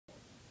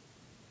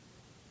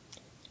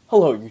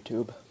Hello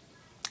YouTube.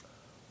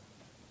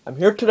 I'm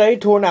here today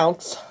to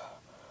announce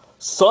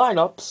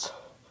sign-ups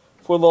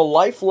for the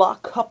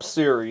LifeLock Cup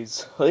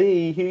Series.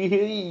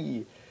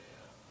 Hey.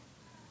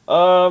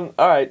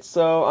 Alright,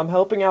 so I'm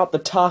helping out the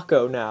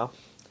Taco now.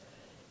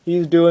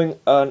 He's doing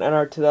an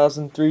NR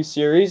 2003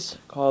 series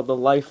called the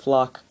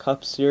LifeLock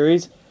Cup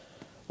Series.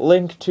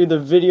 Link to the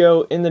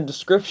video in the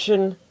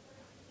description.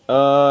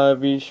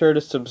 Be sure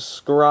to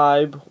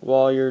subscribe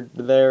while you're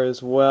there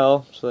as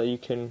well, so that you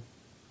can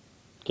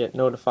get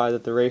notified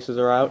that the races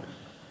are out.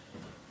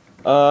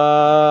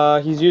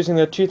 He's using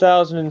the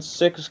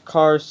 2006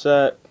 car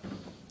set.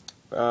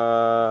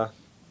 I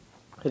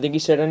think he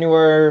said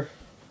anywhere.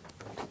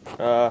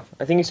 I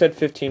think he said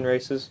 15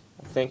 races.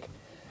 I think.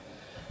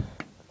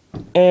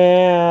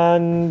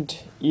 And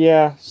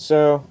yeah,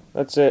 so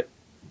that's it.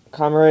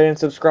 Comment, rate, and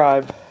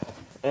subscribe.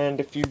 And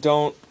if you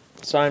don't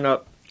sign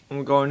up,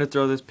 I'm going to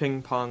throw this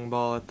ping pong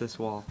ball at this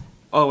wall.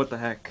 Oh, what the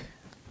heck?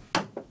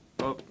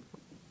 Oh.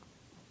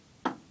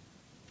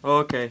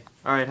 Okay.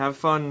 Alright, have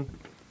fun.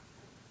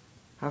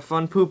 Have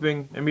fun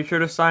pooping, and be sure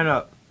to sign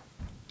up.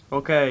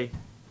 Okay.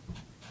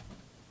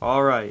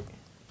 Alright.